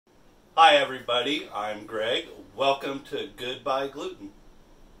Hi everybody, I'm Greg. Welcome to Goodbye Gluten.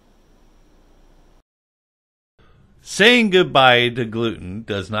 Saying goodbye to gluten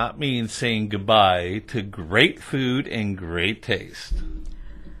does not mean saying goodbye to great food and great taste.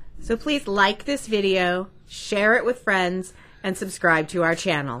 So please like this video, share it with friends, and subscribe to our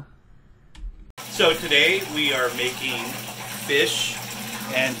channel. So today we are making fish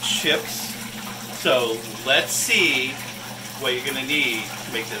and chips. So let's see what you're going to need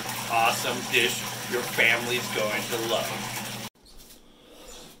to make this awesome dish your family's going to love.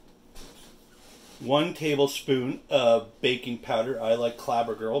 1 tablespoon of baking powder. I like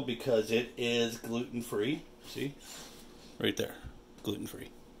Clabber Girl because it is gluten-free. See? Right there. Gluten-free.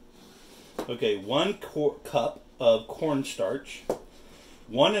 Okay, 1 cup of cornstarch.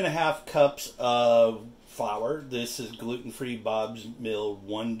 1.5 cups of flour. This is gluten-free Bob's Mill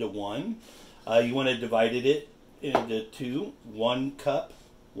 1-to-1. You want to divide it into 2. 1 cup,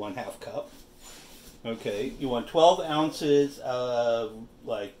 1/2 cup. Okay, you want 12 ounces of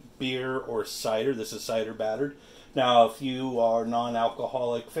like beer or cider. This is cider battered. Now, if you are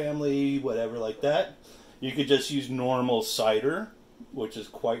non-alcoholic family, whatever like that, you could just use normal cider, which is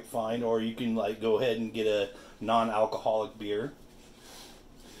quite fine, or you can like go ahead and get a non-alcoholic beer.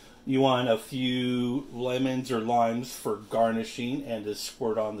 You want a few lemons or limes for garnishing and to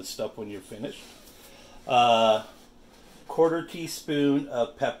squirt on the stuff when you're finished. 1/4 teaspoon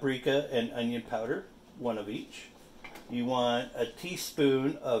of paprika and onion powder, 1 of each. You want a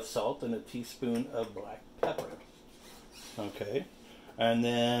teaspoon of salt and a teaspoon of black pepper. Okay, and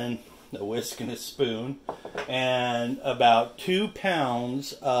then a whisk and a spoon, and about 2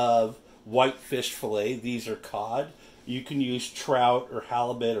 pounds of white fish fillet. These are cod. You can use trout or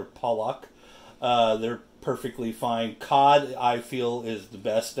halibut or pollock. They're perfectly fine. Cod, I feel, is the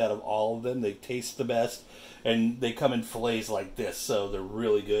best out of all of them. They taste the best, and they come in fillets like this, so they're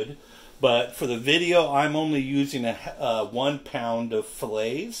really good. But for the video, I'm only using 1 pound of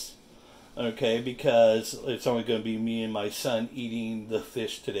fillets, okay, because it's only going to be me and my son eating the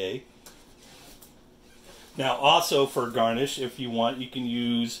fish today. Now, also for garnish, if you want, you can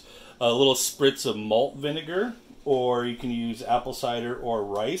use a little spritz of malt vinegar, or you can use apple cider or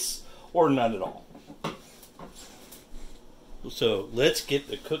rice, or none at all. So let's get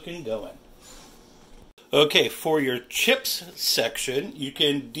the cooking going. Okay, for your chips section, you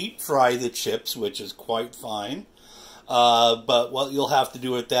can deep fry the chips, which is quite fine. But what you'll have to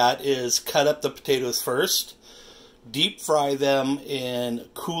do with that is cut up the potatoes first, deep fry them in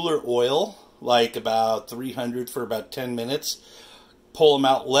cooler oil, like about 300 for about 10 minutes. Pull them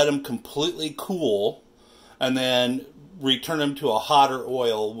out, let them completely cool, and then return them to a hotter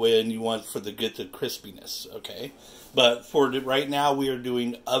oil when you want get the crispiness, okay? But for right now, we are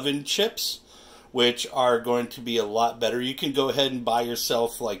doing oven chips, which are going to be a lot better. You can go ahead and buy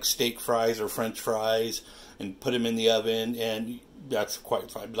yourself like steak fries or French fries and put them in the oven, and that's quite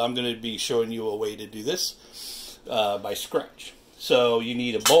fine. But I'm going to be showing you a way to do this by scratch. So you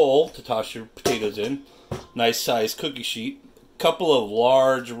need a bowl to toss your potatoes in, nice size cookie sheet, couple of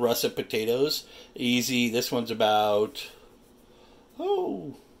large russet potatoes, easy. This one's about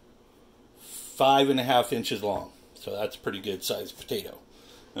 5.5 inches long, so that's a pretty good sized potato.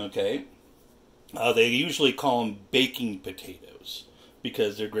 Okay. They usually call them baking potatoes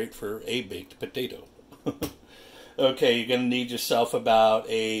because they're great for a baked potato. Okay, you're going to need yourself about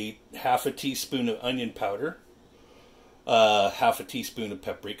 1/2 teaspoon of onion powder, 1/2 teaspoon of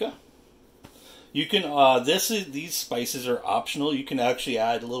paprika. You can these spices are optional. You can actually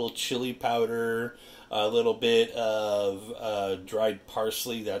add a little chili powder, a little bit of dried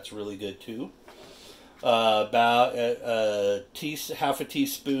parsley. That's really good too. About 1/2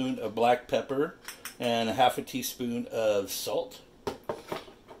 teaspoon of black pepper and 1/2 teaspoon of salt.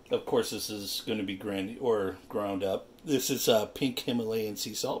 Of course, this is going to be ground up. This is pink Himalayan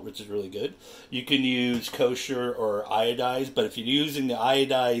sea salt, which is really good. You can use kosher or iodized, but if you're using the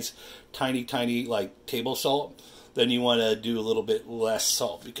iodized tiny like table salt, then you want to do a little bit less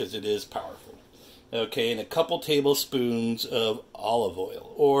salt because it is powerful. Okay, and a couple tablespoons of olive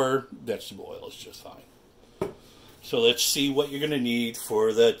oil or vegetable oil is just fine. So let's see what you're going to need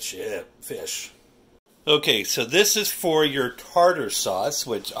for the fish. Okay, so this is for your tartar sauce,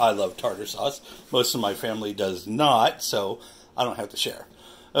 which I love tartar sauce. Most of my family does not, so I don't have to share.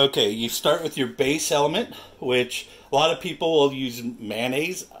 Okay, you start with your base element, which a lot of people will use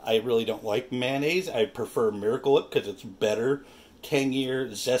mayonnaise. I really don't like mayonnaise. I prefer Miracle Whip because it's better, tangier,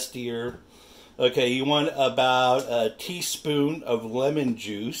 zestier. Okay, you want about a teaspoon of lemon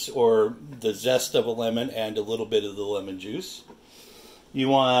juice, or the zest of a lemon and a little bit of the lemon juice. You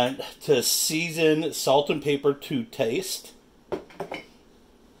want to season salt and pepper to taste.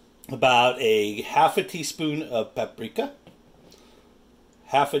 about a half a teaspoon of paprika,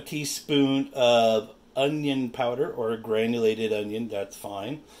 half a teaspoon of onion powder or granulated onion, that's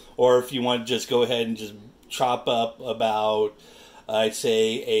fine. Or if you want to just go ahead and just chop up about, I'd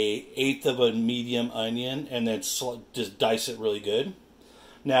say, a eighth of a medium onion and then just dice it really good.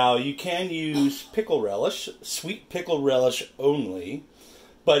 Now you can use pickle relish, sweet pickle relish only,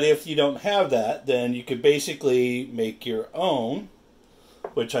 but if you don't have that, then you could basically make your own,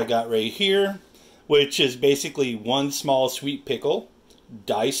 which I got right here, which is basically one small sweet pickle,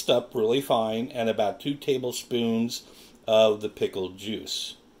 diced up really fine, and about 2 tablespoons of the pickle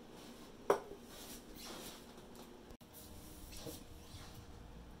juice.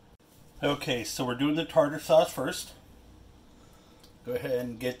 Okay, so we're doing the tartar sauce first. Go ahead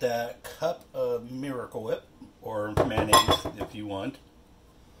and get that cup of Miracle Whip, or mayonnaise if you want.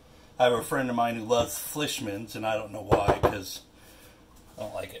 I have a friend of mine who loves Fleischmann's, and I don't know why, because I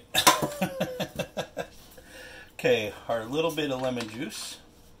don't like it. Okay, our little bit of lemon juice.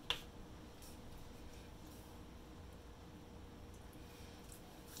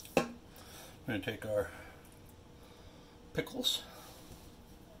 We're going to take our pickles.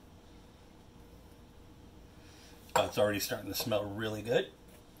 Oh, it's already starting to smell really good.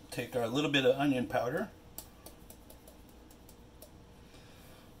 Take our little bit of onion powder.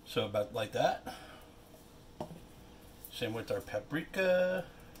 So about like that. Same with our paprika.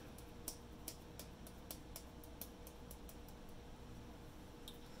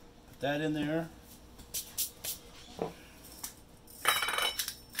 Put that in there.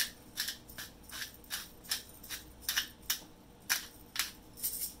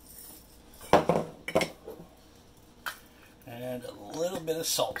 And a little bit of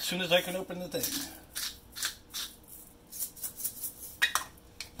salt as soon as I can open the thing.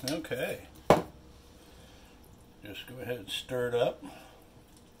 Okay. Just go ahead and stir it up.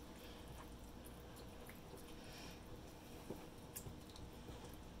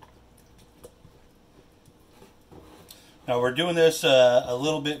 Now we're doing this a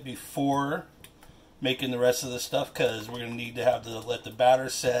little bit before making the rest of the stuff because we're going to need to have to let the batter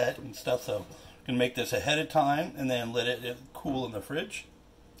set and stuff. So I'm going to make this ahead of time and then let it cool in the fridge.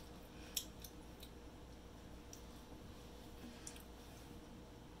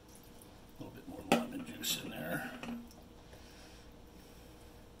 A little bit more lemon juice in there.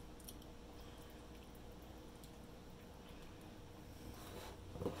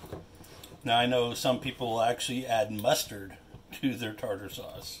 Now I know some people will actually add mustard to their tartar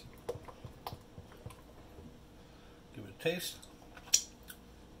sauce. Give it a taste.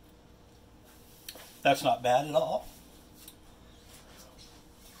 That's not bad at all.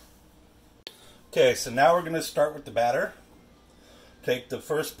 Okay, so now we're going to start with the batter. Take the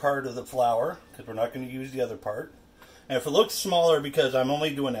first part of the flour, because we're not going to use the other part. And if it looks smaller, because I'm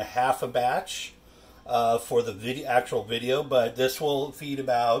only doing a half a batch for the actual video, but this will feed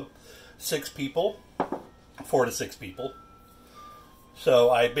about 6 people, 4 to 6 people.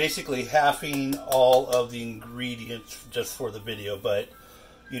 So I basically halving all of the ingredients just for the video, but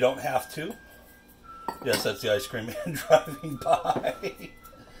you don't have to. Yes, that's the ice cream man driving by.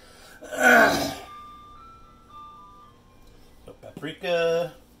 So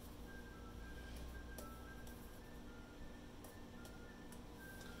paprika.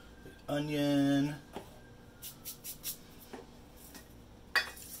 The onion.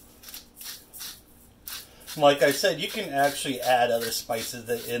 Like I said, you can actually add other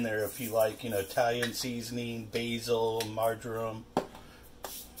spices in there if you like, you know, Italian seasoning, basil, marjoram.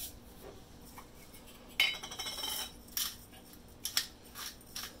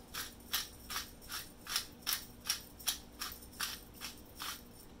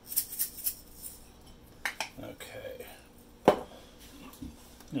 Okay. I'm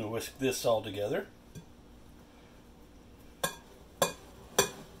going to whisk this all together.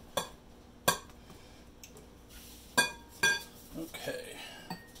 Okay,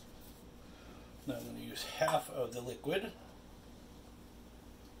 now I'm going to use half of the liquid.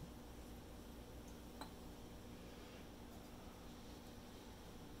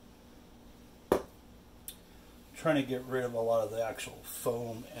 Trying to get rid of a lot of the actual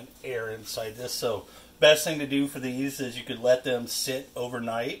foam and air inside this. So best thing to do for these is you could let them sit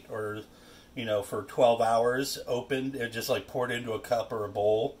overnight or, you know, for 12 hours open. They're just like poured into a cup or a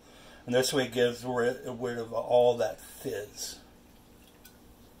bowl. And this way it gives rid of all that fizz.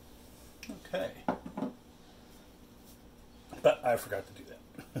 Okay. But I forgot to do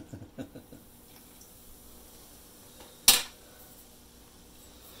that.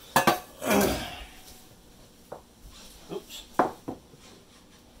 Oops.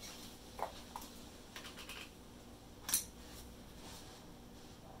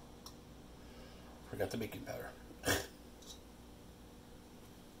 forgot the baking powder.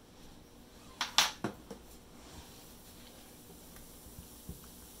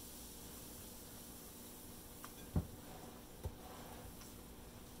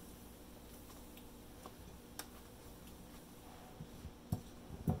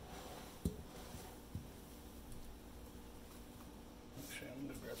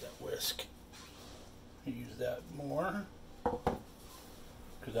 Whisk. Use that more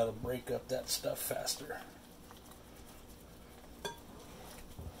because that'll break up that stuff faster.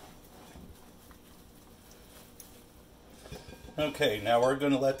 Okay, now we're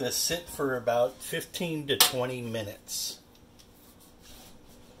going to let this sit for about 15 to 20 minutes.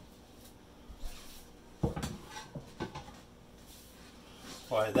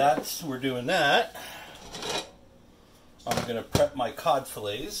 While we're doing that, I'm going to prep my cod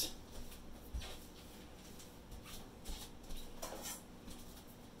fillets.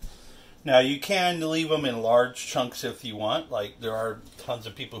 Now you can leave them in large chunks if you want. Like there are tons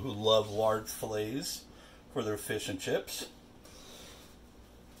of people who love large fillets for their fish and chips.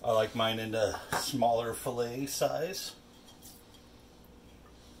 I like mine in the smaller fillet size.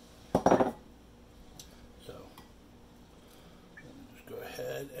 So just go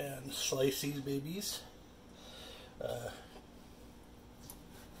ahead and slice these babies.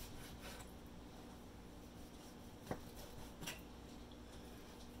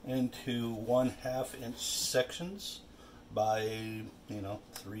 Into 1/2 inch sections by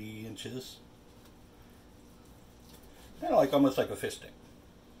 3 inches, kind of like almost like a fish stick,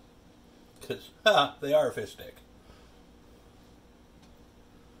 because they are a fish stick.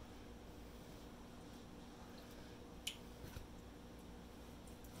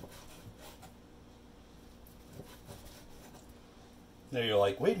 Now you're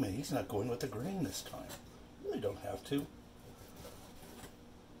like, wait a minute, he's not going with the grain this time. You really don't have to.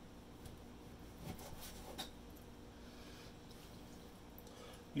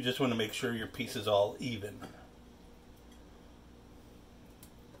 You just want to make sure your piece is all even.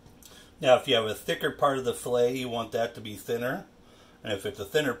 Now if you have a thicker part of the fillet, you want that to be thinner. And if it's a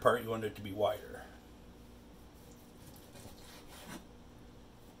thinner part, you want it to be wider.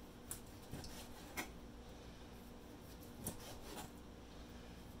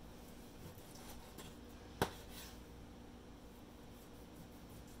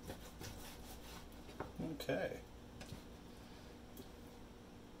 Okay.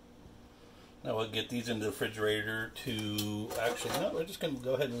 Now we'll get these into the refrigerator to, actually, no, we're just going to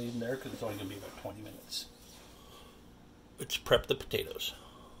go ahead and leave them there because it's only going to be about 20 minutes. Let's prep the potatoes.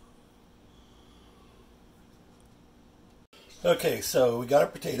 Okay, so we got our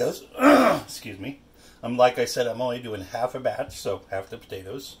potatoes. Excuse me. Like I said, I'm only doing half a batch, so half the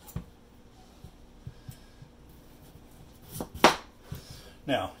potatoes.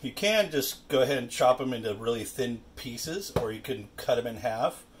 Now, you can just go ahead and chop them into really thin pieces, or you can cut them in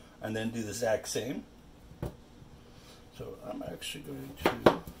half and then do the exact same. So I'm actually going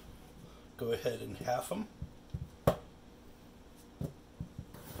to go ahead and half them.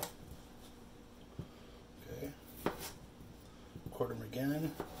 Okay. Quarter them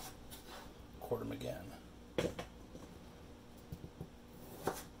again. Quarter them again.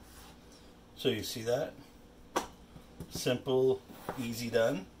 So you see that? Simple, easy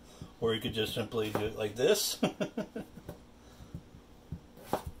done. Or you could just simply do it like this.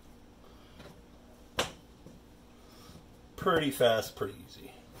 Pretty fast, pretty easy.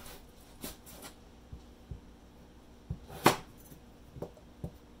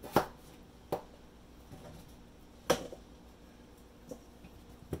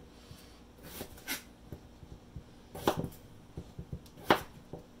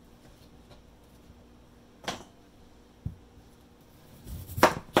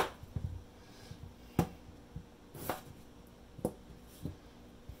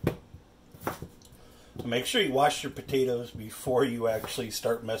 Make sure you wash your potatoes before you actually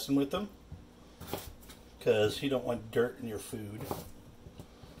start messing with them, because you don't want dirt in your food.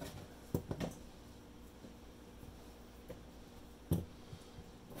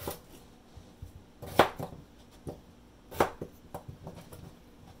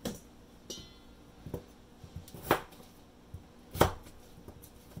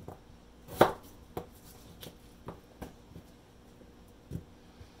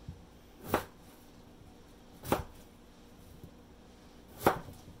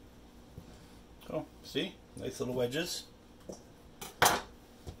 Oh, see? Nice little wedges. Okay.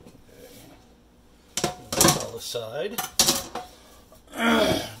 Put this all aside.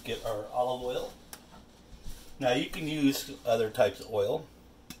 Get our olive oil. Now you can use other types of oil,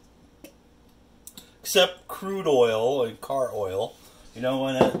 except crude oil and car oil You don't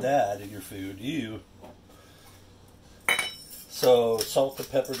want that in your food, do you? So salt and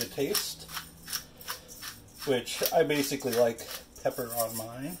pepper to taste, which I basically like pepper on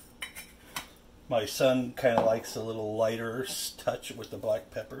mine. My son kind of likes a little lighter touch with the black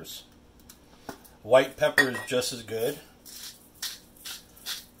peppers. White pepper is just as good.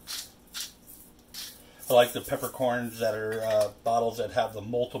 I like the peppercorns that are bottles that have the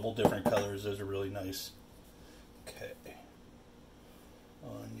multiple different colors. Those are really nice. Okay.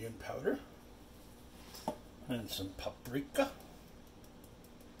 Onion powder. And some paprika.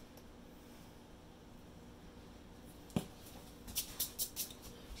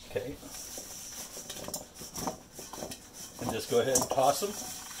 Okay. And just go ahead and toss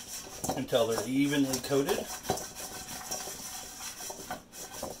them until they're evenly coated.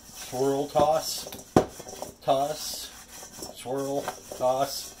 Swirl, toss, toss, swirl,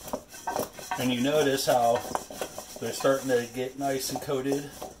 toss. And you notice how they're starting to get nice and coated.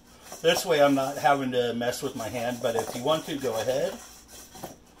 This way I'm not having to mess with my hand, but if you want to, go ahead.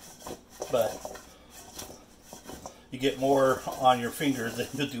 But you get more on your fingers than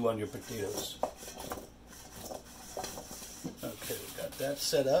you do on your potatoes. Okay, we got that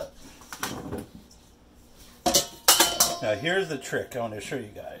set up. Now here's the trick I want to show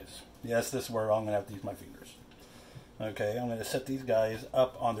you guys. Yes, this is where I'm going to have to use my fingers. Okay, I'm going to set these guys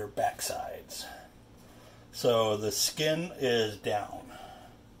up on their back sides. So the skin is down.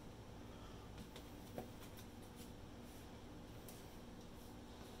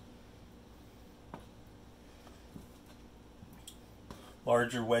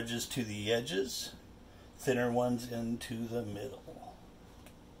 Larger wedges to the edges, thinner ones into the middle.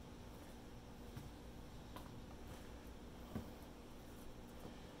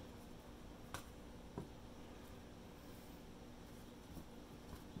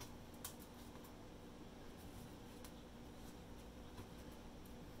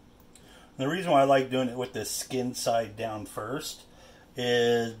 The reason why I like doing it with the skin side down first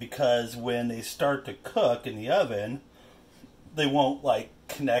is because when they start to cook in the oven, they won't like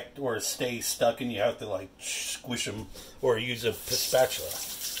connect or stay stuck and you have to like squish them or use a spatula.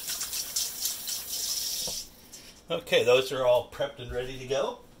 Okay, those are all prepped and ready to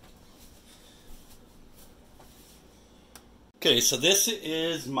go. Okay, so this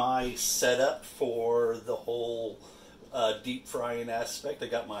is my setup for the whole deep frying aspect. I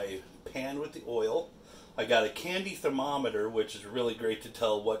got my pan with the oil. I got a candy thermometer, which is really great to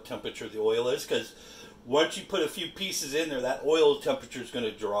tell what temperature the oil is, because once you put a few pieces in there, that oil temperature is going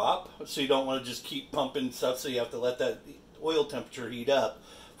to drop. So you don't want to just keep pumping stuff, so you have to let that oil temperature heat up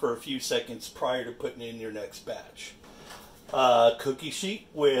for a few seconds prior to putting in your next batch. Cookie sheet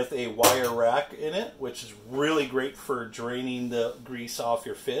with a wire rack in it, which is really great for draining the grease off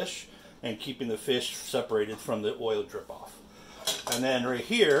your fish and keeping the fish separated from the oil drip off. And then right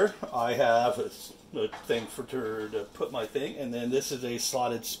here I have a thing to put my thing, and then this is a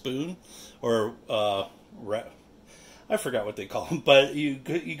slotted spoon, or I forgot what they call them, but you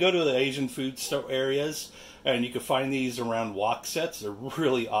go to the Asian food store areas and you can find these around wok sets. They're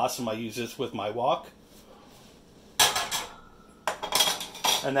really awesome. I use this with my wok.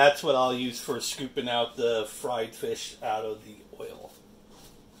 And that's what I'll use for scooping out the fried fish out of the oil.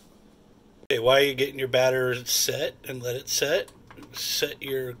 Okay, while you're getting your batter set and let it set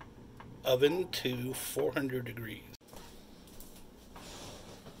your oven to 400 degrees.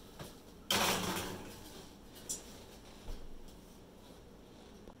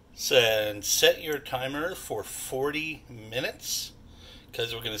 And set your timer for 40 minutes,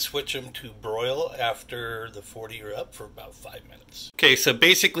 because we're going to switch them to broil after the 40 are up for about 5 minutes. Okay, so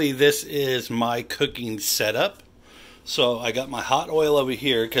basically this is my cooking setup. So I got my hot oil over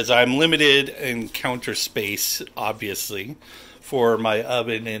here because I'm limited in counter space, obviously, for my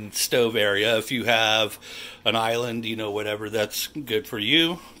oven and stove area. If you have an island, you know, whatever, that's good for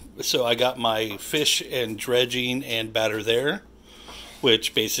you. So I got my fish and dredging and batter there,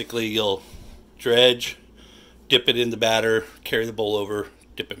 which basically you'll dredge, dip it in the batter, carry the bowl over,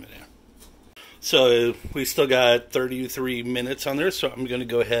 dip them in there. So we still got 33 minutes on there, so I'm going to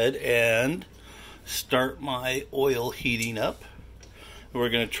go ahead and start my oil heating up. We're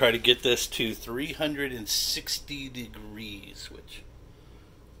going to try to get this to 360 degrees, which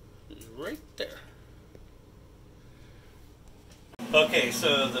is right there. Okay,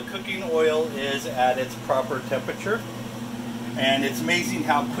 so the cooking oil is at its proper temperature. And it's amazing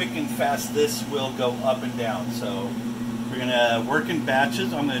how quick and fast this will go up and down. So we're going to work in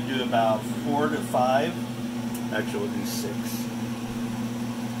batches. I'm going to do about 4 to 5. Actually, we'll do 6.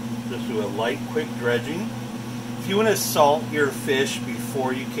 Just do a light, quick dredging. If you want to salt your fish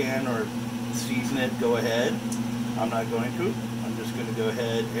before you can or season it, go ahead. I'm not going to. I'm just going to go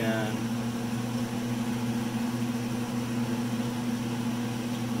ahead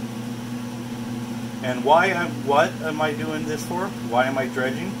and what am I doing this for? Why am I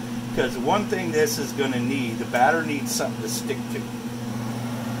dredging? Because one thing this is going to need, the batter needs something to stick to.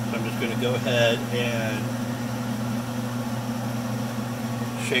 So I'm just going to go ahead and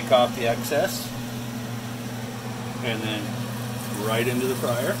shake off the excess and then right into the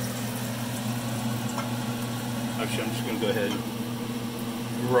fryer. Actually, I'm just going to go ahead and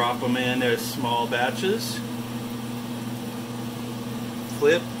drop them in as small batches.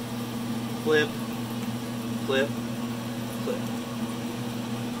 Flip, flip, flip, flip.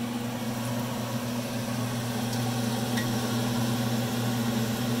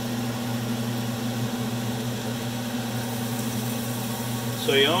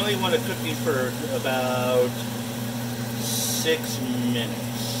 So you only want to cook these for about 6 minutes.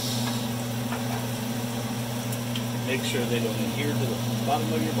 Make sure they don't adhere to the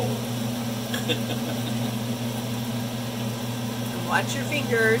bottom of your bowl. Watch your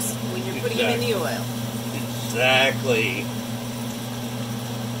fingers when you're putting them in the oil. Exactly.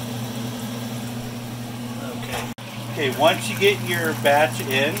 Okay, once you get your batch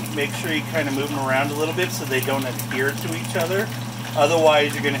in, make sure you kind of move them around a little bit so they don't adhere to each other.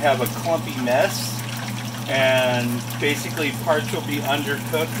 Otherwise, you're going to have a clumpy mess, and basically parts will be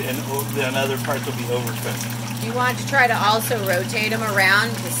undercooked and then other parts will be overcooked. You want to try to also rotate them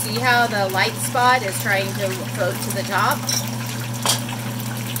around to see how the light spot is trying to float to the top.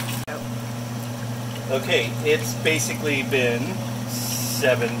 Okay, it's basically been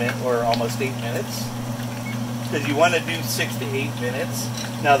 7 minutes or almost 8 minutes. Because you want to do 6 to 8 minutes.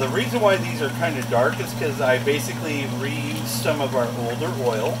 Now the reason why these are kind of dark is because I basically reused some of our older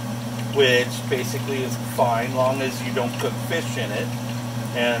oil, which basically is fine long as you don't cook fish in it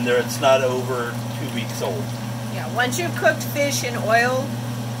and it's not over 2 weeks old. Yeah, once you've cooked fish in oil,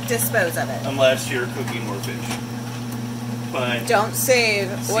 dispose of it. Unless you're cooking more fish. But don't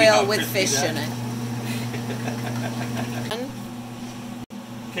save oil with fish in it.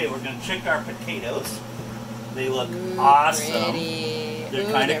 Okay, we're going to check our potatoes. They look awesome. Pretty.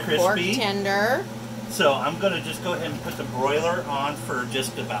 They're kind of crispy. Pork tender. So I'm going to just go ahead and put the broiler on for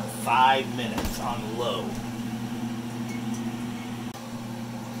just about 5 minutes on low.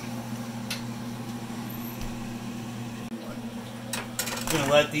 I'm going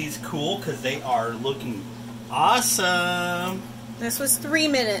to let these cool because they are looking awesome. This was 3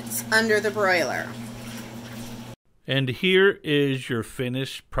 minutes under the broiler. And here is your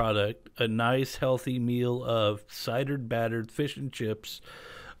finished product, a nice healthy meal of cidered battered fish and chips,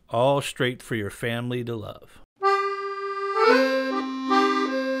 all straight for your family to love.